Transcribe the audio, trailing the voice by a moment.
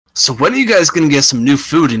So when are you guys gonna get some new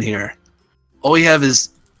food in here? All we have is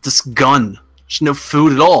this gun. There's no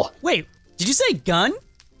food at all. Wait, did you say gun?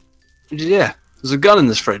 Yeah, there's a gun in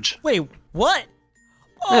this fridge. Wait, what?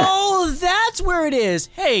 Oh, that's where it is.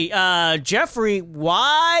 Hey, Jeffrey,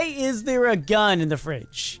 why is there a gun in the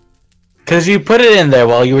fridge? Because you put it in there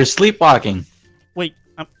while you were sleepwalking. Wait,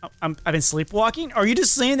 I've been sleepwalking? Are you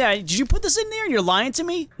just saying that? Did you put this in there and you're lying to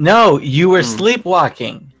me? No, you were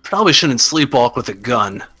sleepwalking. Probably shouldn't sleepwalk with a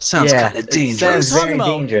gun. Sounds kind of dangerous. Sounds very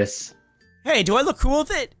dangerous. Hey, do I look cool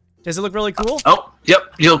with it? Does it look really cool? Oh,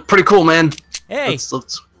 yep, you look pretty cool, man. Hey.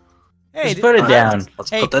 Hey, just put it down.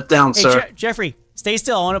 Let's put that down, sir. Jeffrey, stay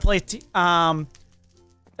still. I want to play,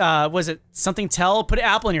 was it something tell? Put an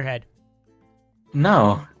apple in your head.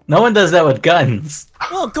 No. No one does that with guns.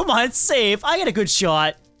 Well, come on, it's safe. I got a good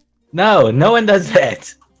shot. No, no one does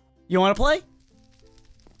that. You want to play?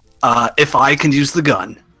 If I can use the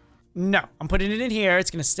gun. No, I'm putting it in here.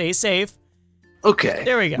 It's going to stay safe. Okay.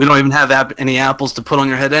 There we go. We don't even have any apples to put on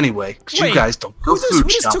your head anyway, because you guys don't go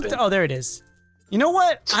food shopping. Oh, there it is. You know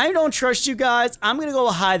what? I don't trust you guys. I'm going to go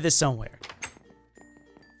hide this somewhere.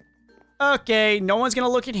 Okay, no one's going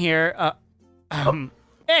to look in here.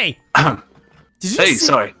 Hey. Did you Hey,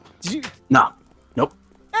 sorry. Did you? No. Nope.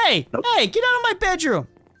 Hey, nope. Hey, get out of my bedroom.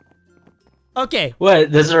 Okay.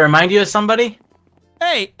 What? Does it remind you of somebody?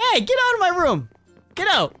 Hey, get out of my room. Get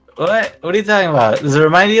out. What? What are you talking about? Does it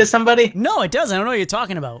remind you of somebody? No, it doesn't. I don't know what you're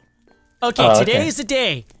talking about. Okay, today's the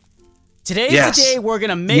day. Today's the day we're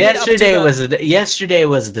gonna make it up to Yesterday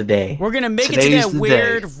was the day. We're gonna make it to that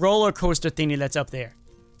weird roller coaster thingy that's up there.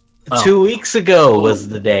 2 weeks ago was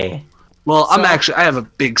the day. Well, I have a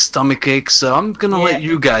big stomach ache, so I'm gonna let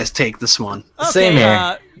you guys take this one. Okay, Same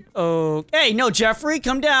here. Hey, no, Jeffrey,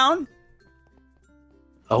 come down.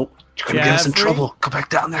 Oh, you're gonna get us in trouble. Go back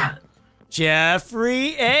down there.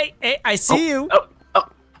 Jeffrey, hey, I see you.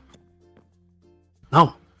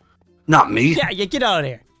 No, not me. Yeah, get out of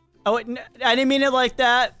here. Oh, I didn't mean it like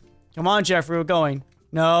that. Come on, Jeffrey, we're going.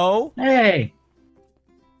 No. Hey.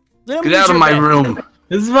 Get out of my room.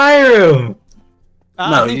 This is my room.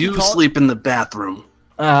 No, you sleep in the bathroom.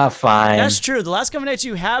 Fine. That's true. The last couple nights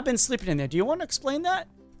you have been sleeping in there. Do you want to explain that?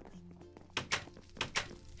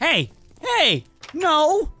 Hey,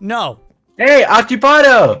 no. Hey,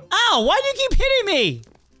 Occupado! Ow, why do you keep hitting me?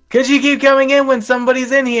 Because you keep coming in when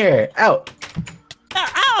somebody's in here. Ow.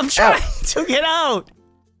 Ow, I'm trying to get out.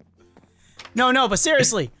 No, but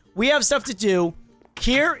seriously, we have stuff to do.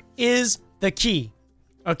 Here is the key.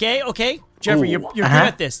 Okay? Jeffrey, you're good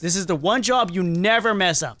at this. This is the one job you never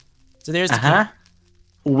mess up. So there's the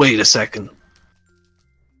key. Wait a second.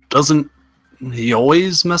 Doesn't he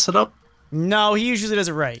always mess it up? No, he usually does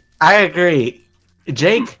it right. I agree.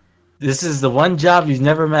 Jake, this is the one job you've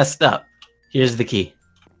never messed up. Here's the key.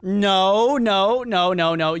 No.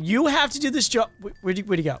 You have to do this job. Where'd you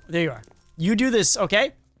go? There you are. You do this,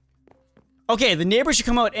 okay? Okay, the neighbor should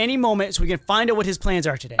come out any moment so we can find out what his plans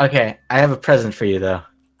are today. Okay, I have a present for you, though.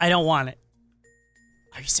 I don't want it.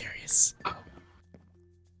 Are you serious?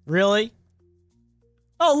 Really?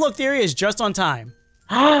 Oh, look, there he is, just on time.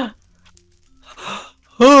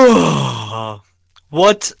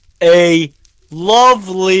 What a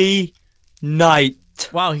lovely night.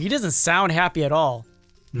 Wow, he doesn't sound happy at all.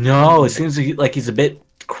 No, it seems like he's a bit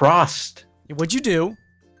crossed. What'd you do?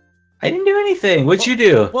 I didn't do anything. What'd you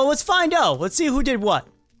do? Well, let's find out. Let's see who did what.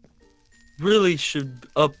 Really should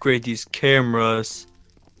upgrade these cameras.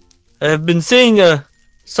 I've been seeing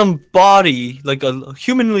some body, like a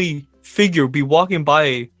humanly figure, be walking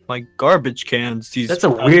by my garbage cans. That's a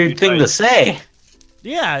weird thing to say.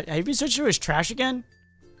 Yeah, have you searched through his trash again?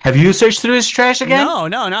 Have you searched through his trash again? No,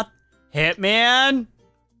 not Hitman.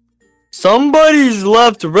 Somebody's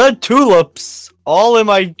left red tulips all in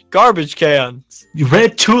my garbage cans.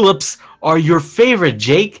 Red tulips are your favorite,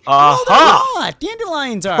 Jake. No, they're not.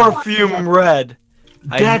 Dandelions are. Perfume red.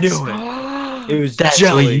 I knew it. It was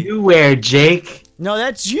jelly. What you wear, Jake. No,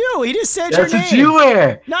 that's you. He just said your name. That's what you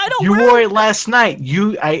wear. No, I don't You wore it last night.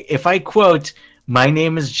 If I quote, my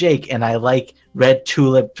name is Jake and I like red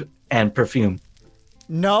tulip and perfume.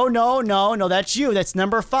 No, that's you. That's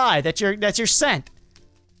number 5. That's your scent.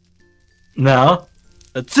 No.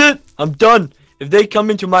 That's it. I'm done. If they come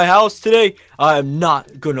into my house today, I am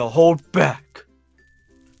not gonna hold back.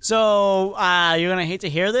 So, you're gonna hate to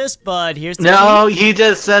hear this, but here's the No, he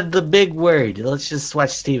just said the big word. Let's just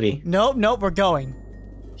watch TV. Nope, we're going.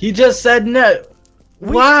 He just said no.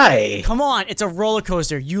 Why? Come on, it's a roller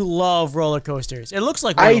coaster. You love roller coasters. It looks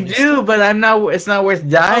like I do, but I'm not. It's not worth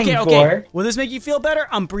dying for. Will this make you feel better?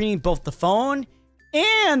 I'm bringing both the phone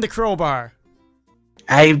and the crowbar.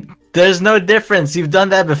 There's no difference. You've done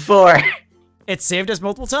that before. It saved us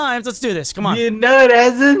multiple times. Let's do this. Come on. You know it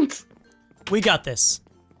hasn't. We got this.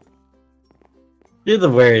 You're the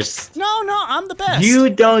worst. No, I'm the best.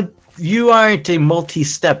 You aren't a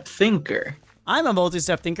multi-step thinker. I'm a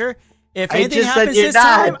multi-step thinker. If I anything just said happens you're this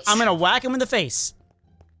time, not. I'm gonna whack him in the face.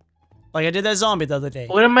 Like I did that zombie the other day.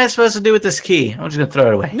 What am I supposed to do with this key? I'm just gonna throw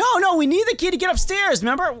it away. No, we need the key to get upstairs.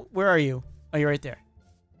 Remember? Where are you? Oh, you're right there.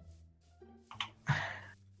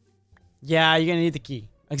 Yeah, you're gonna need the key.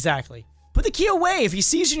 Exactly. Put the key away. If he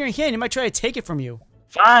sees you in your hand, he might try to take it from you.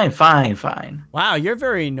 Fine. Wow, you're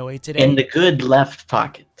very annoyed today. In the good left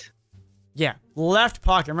pocket. Yeah, left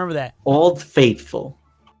pocket. Remember that. Old Faithful.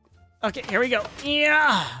 Okay, here we go.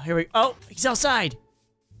 Yeah, here we. Oh, he's outside.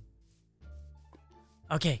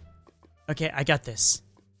 Okay, I got this.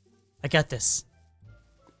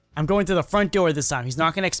 I'm going to the front door this time. He's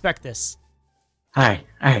not gonna expect this. All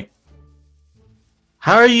right.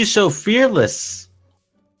 How are you so fearless?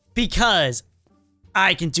 Because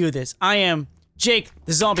I can do this. I am Jake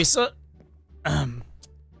the zombie.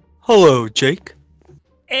 Hello, Jake.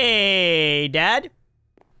 Hey, Dad.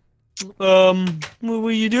 What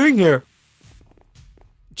were you doing here?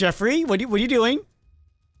 Jeffrey, what are you doing?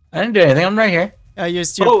 I didn't do anything. I'm right here.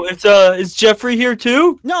 Oh, is Jeffrey here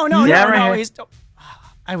too? No. Yeah, right here. He's.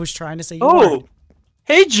 I was trying to say. You Oh, weren't.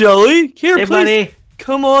 hey, Jelly. Here, Hey, please. buddy.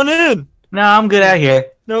 Come on in. No, I'm good out here.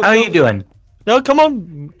 No, How are you doing? No, come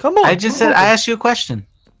on. I just said I asked you a question.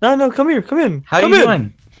 No, come here. Come in. How come you in.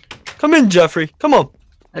 doing? Come in, Jeffrey. Come on.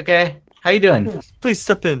 Okay. How you doing? Please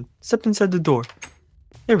step in. Step inside the door.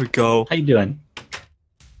 There we go. How you doing?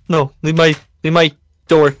 No, leave my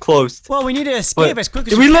door closed. Well, we need to escape as quick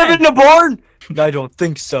as Do we we can. live in a barn? I don't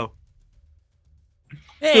think so.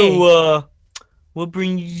 Hey, So, what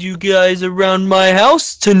brings you guys around my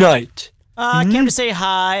house tonight? came to say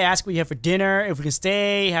hi, ask what you have for dinner, if we can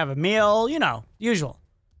stay, have a meal, you know, usual.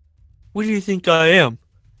 What do you think I am?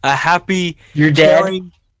 A happy, Your dad?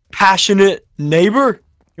 caring, passionate neighbor?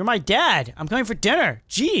 You're my dad. I'm coming for dinner.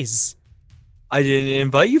 Jeez. I didn't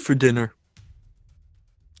invite you for dinner.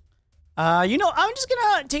 You know, I'm just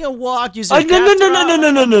gonna take a walk. Use the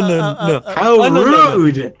No. How no.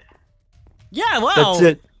 rude! Yeah, wow. That's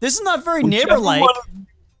it. This is not very Whichever neighbor-like. one-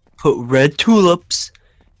 Put red tulips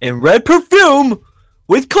and red perfume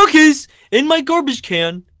with cookies in my garbage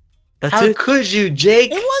can. That's How it. could you,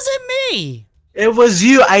 Jake? It wasn't me. It was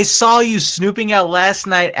you. I saw you snooping out last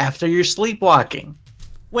night after your sleepwalking.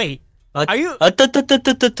 Wait, are you? I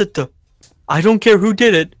don't care who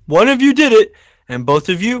did it. One of you did it, and both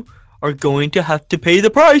of you are going to have to pay the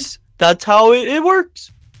price. That's how it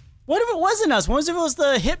works. What if it wasn't us? What if it was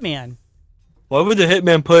the hitman? Why would the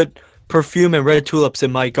hitman put perfume and red tulips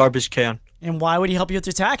in my garbage can? And why would he help you with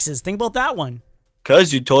your taxes? Think about that one.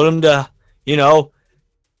 Because you told him to,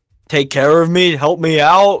 take care of me, help me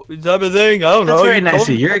out, type of thing. I don't know. That's very You nice told of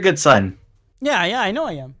you. him- You're a good son. Yeah, I know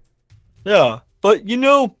I am. Yeah, but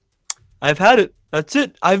I've had it. That's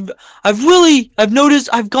it. I've noticed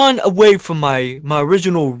I've gone away from my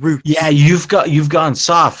original roots. Yeah, you've gone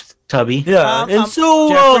soft, Tubby. Yeah, and so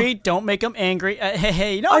Jeffrey, don't make him angry.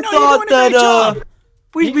 Hey, no, I you're thought doing a great that job.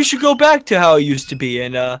 we should go back to how it used to be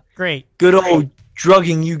and Great. good old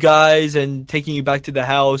drugging you guys and taking you back to the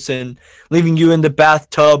house and leaving you in the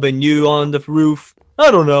bathtub and you on the roof.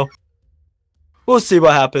 I don't know. We'll see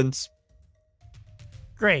what happens.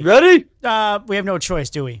 Great. Ready? We have no choice,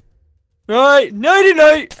 do we? All right, nighty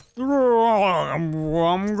night.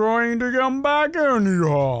 I'm going to come back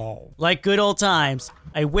anyhow. Like good old times,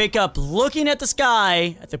 I wake up looking at the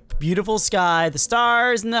sky, at the beautiful sky, the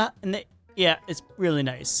stars, and the yeah, it's really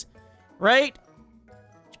nice, right?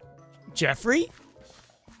 Jeffrey,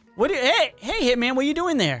 hey, hitman, what are you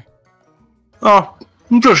doing there? Oh,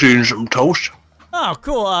 I'm just eating some toast. Oh,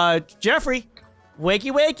 cool. Jeffrey,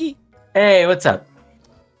 wakey. Hey, what's up?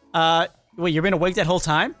 Wait, you've been awake that whole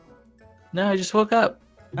time? No, I just woke up.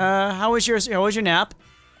 How was your nap?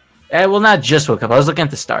 Well, not just woke up. I was looking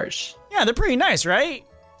at the stars. Yeah, they're pretty nice, right?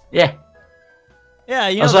 Yeah. Yeah,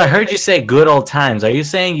 you know. Also, I heard you say good old times. Are you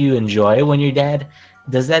saying you enjoy when your dad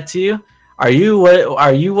does that to you? Are you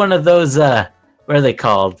one of those what are they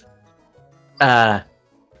called? No,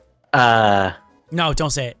 don't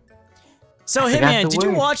say it. So, I forgot Hitman, the did you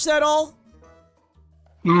word. watch that all?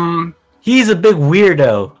 He's a big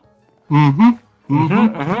weirdo.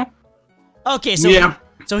 Okay, so Yeah.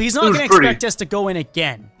 so he's not It was gonna pretty. expect us to go in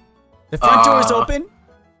again. The front door is open.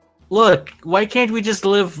 Look, why can't we just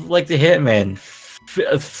live like the hitman?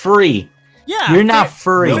 Free. Yeah, You're not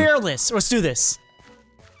free. Fearless. Let's do this.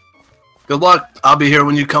 Good luck. I'll be here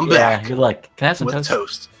when you come Yeah, back good luck. Can I have some with toast?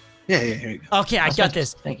 toast. Yeah, here you go. Okay, I got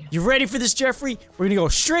this. Thank you. You ready for this, Jeffrey? We're gonna go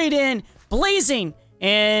straight in, blazing,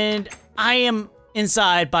 and I am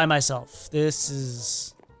inside by myself. This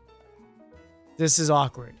is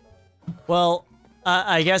awkward. Well,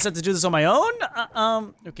 I guess I have to do this on my own.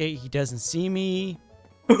 Okay, he doesn't see me.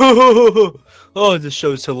 Oh, this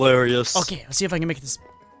show's hilarious. Okay, let's see if I can make this.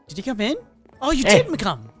 Did he come in? Oh, you didn't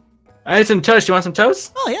come. I had some toast. You want some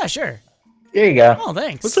toast? Oh yeah, sure. Here you go. Oh,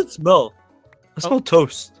 thanks. What's that smell? I smell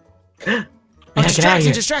toast. Oh, Get out of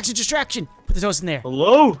here. distraction. Put the toast in there.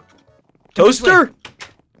 Hello? This way. Toaster?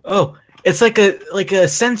 Oh, it's like a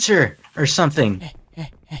sensor or something.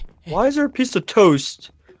 Why is there a piece of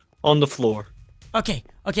toast on the floor? Okay,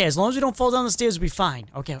 as long as we don't fall down the stairs, we'll be fine.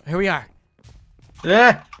 Okay, here we are.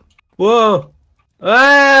 Ah! Whoa!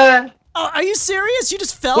 Ah! Oh, are you serious? You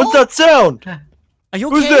just fell? What's that sound? Are you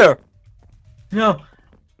okay? Who's there? No,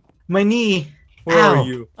 my knee. Where Ow. are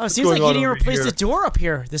you? Oh, it What's seems like going he on didn't over replace here? the door up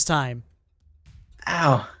here this time.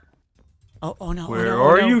 Ow! Oh no. Where oh,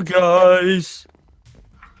 are no. you guys?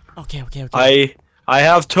 Okay. I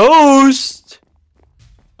have toast.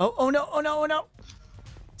 Oh no.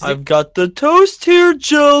 I've got the toast here,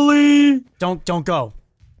 Jelly. Don't go.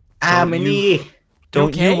 Ah, my knee. Don't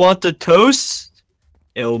okay? you want the toast?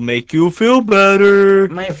 It'll make you feel better.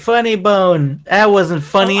 My funny bone. That wasn't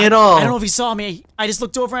funny Oh, at all. I don't know if he saw me. I just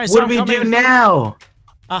looked over and I saw What him do we coming. do now?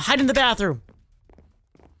 Hide in the bathroom.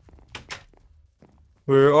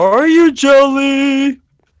 Where are you, Jelly?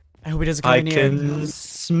 I hope he doesn't come I in here. can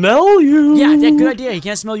smell you. Yeah, good idea. He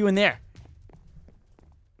can't smell you in there.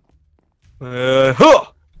 Huh.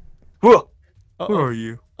 Where are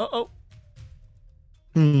you? Uh-oh.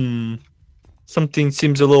 Something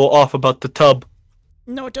seems a little off about the tub.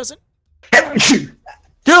 No, it doesn't.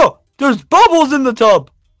 Yeah, there's bubbles in the tub.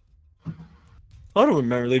 I don't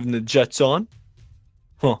remember leaving the jets on.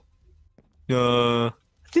 Huh. I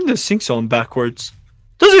think the sink's on backwards.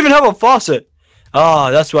 Doesn't even have a faucet.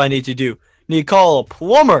 Ah, that's what I need to do. Need to call a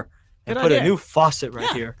plumber and Good put a idea. new faucet right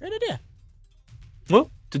Yeah, here. great idea.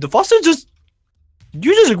 Well, did the faucet just...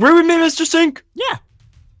 You just agree with me, Mr. Sink? Yeah,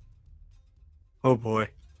 Oh boy.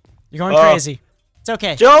 you're going crazy. It's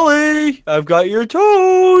okay. Jelly! I've got your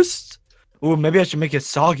toast! Ooh, maybe I should make it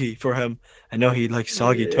soggy for him. I know he likes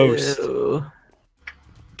soggy toast. Ew.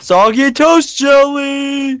 Soggy toast,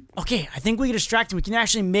 Jelly! Okay, I think we can distract him. We can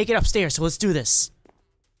actually make it upstairs, so let's do this.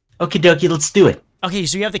 Okie dokie, let's do it. Okay,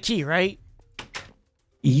 so you have the key, right?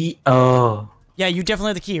 Oh. Yeah, you definitely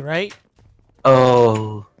have the key, right?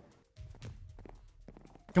 Oh.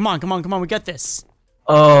 Come on, we got this.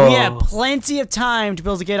 Oh. We have plenty of time to be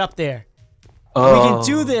able to get up there. Oh. We can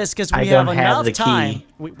do this because I we have don't have enough the time. key.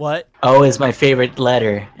 Wait, what? O is my favorite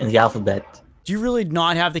letter in the alphabet. Do you really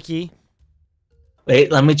not have the key?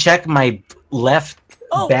 Wait, let me check my left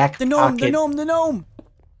back the gnome, pocket. the gnome.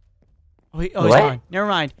 Oh, he's What? gone. Never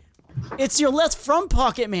mind. It's your left front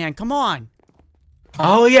pocket, man. Come on.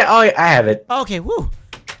 Oh yeah, I have it. Okay, woo.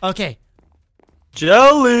 Okay.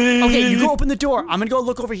 Jelly! Okay, you go open the door. I'm gonna go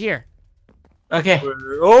look over here. Okay.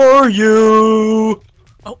 Where are you?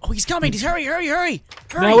 Oh, he's coming. Hurry. Hurry.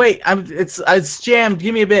 No wait, it's jammed.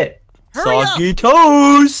 Give me a bit. Hurry up. Soggy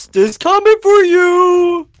toast is coming for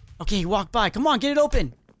you! Okay, he walked by. Come on, get it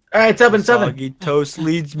open. All right, it's open. Soggy toast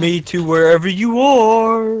leads me to wherever you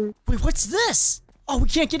are. Wait, what's this? Oh, we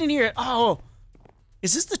can't get in here. Oh,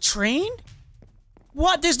 is this the train?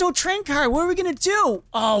 What? There's no train car. What are we gonna do?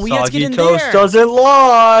 Oh, we have to get in Soggy toast there. doesn't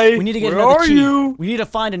lie. We need to get Where another are key. you? We need to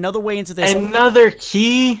find another way into this. Another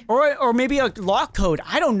key? Or maybe a lock code.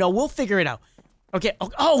 I don't know. We'll figure it out. Okay.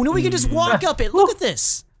 Oh, no, we can just walk up it. Look at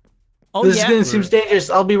this. Oh, This yeah. seems dangerous.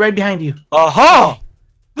 I'll be right behind you. Aha!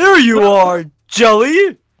 There you are,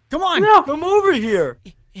 Jelly. Come on. No. Come over here.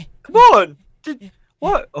 Come on.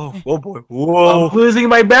 What? Oh boy. Whoa. I'm losing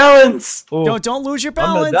my balance. Oh, Don't lose your I'm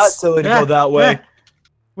balance. not that silly to go that way.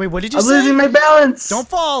 Wait, what did you I'm say? losing my balance. Don't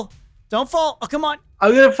fall. Don't fall. Oh, come on.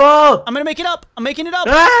 I'm gonna fall. I'm gonna make it up. I'm making it up.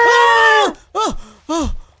 Ah!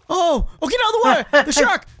 Oh, get out of the water. The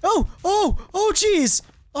shark. Oh, jeez.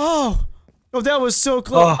 Oh, that was so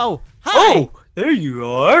close. Oh, hi. Oh, there you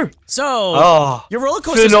are. So, Oh, your roller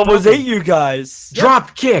coaster Finn almost ate you guys.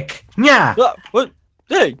 Drop kick. Yeah. What?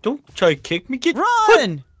 Hey, don't try to kick me. Run.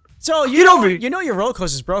 Run. So, Get over here. you know your roller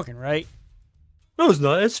coaster's broken, right? No, it's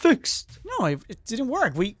not. It's fixed. No, it didn't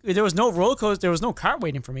work. There was no roller coaster. There was no cart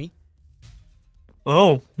waiting for me.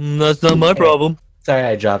 Oh, that's not my problem. Sorry,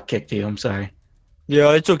 I drop kicked you. I'm sorry.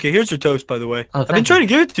 Yeah, it's okay. Here's your toast, by the way. Oh, I've been thank trying to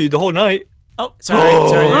give it to you the whole night. Oh, sorry. Oh.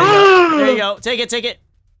 Sorry. There you go. Take it.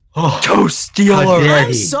 Oh, Toast stealer. How dare I'm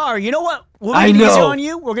he. sorry. You know what? We'll I make it easier know. on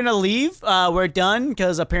you. We're gonna leave. We're done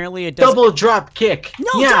because apparently it doesn't. double drop kick. No,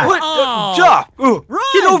 yeah. don't. What? Oh. Stop. Ooh, Run.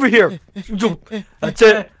 Get over here. That's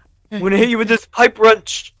it. I'm gonna hit you with this pipe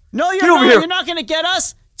wrench. No, Get over here. You're not gonna get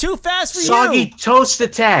us. Too fast for Soggy you. toast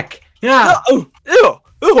attack. Yeah. Oh, ew,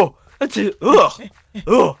 ew, that's it. Ugh, ugh.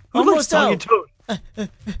 Who likes Almost soggy out. toast?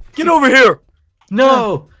 Get over here.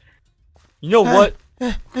 No. You know what?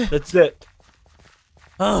 That's it.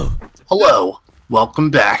 Oh. Hello. Welcome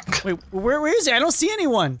back. Wait, where is he? I don't see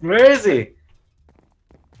anyone. Where is he?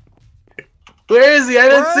 Where is he? I Where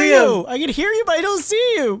didn't are see you? him. I can hear you, but I don't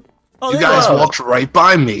see you. Oh, You there guys are. walked right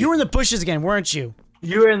by me. You were in the bushes again, weren't you?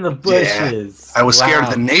 You were in the bushes. I was scared of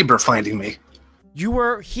Wow. the neighbor finding me. You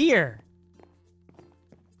were here.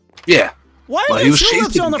 Yeah, Why Well, are he the was tulips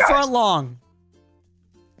chasing on the you guys. front lawn?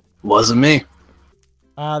 wasn't me.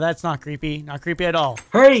 That's not creepy. Not creepy at all.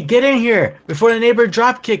 Hurry, get in here before the neighbor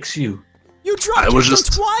drop kicks you. You dropped I was him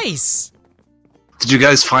just- twice. Did you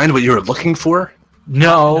guys find what you were looking for?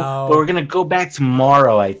 No, No. but we're gonna go back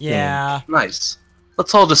tomorrow, I think. Yeah. Nice.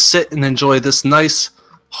 Let's all just sit and enjoy this nice,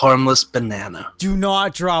 harmless banana. Do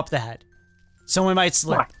not drop that. Someone might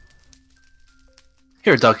slip. Why?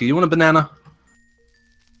 Here, Ducky, you want a banana?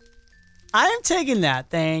 I'm taking that,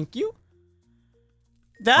 thank you.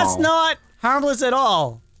 That's Oh. not harmless at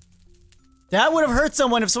all. That would have hurt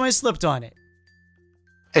someone if somebody slipped on it.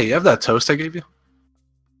 Hey, you have that toast I gave you?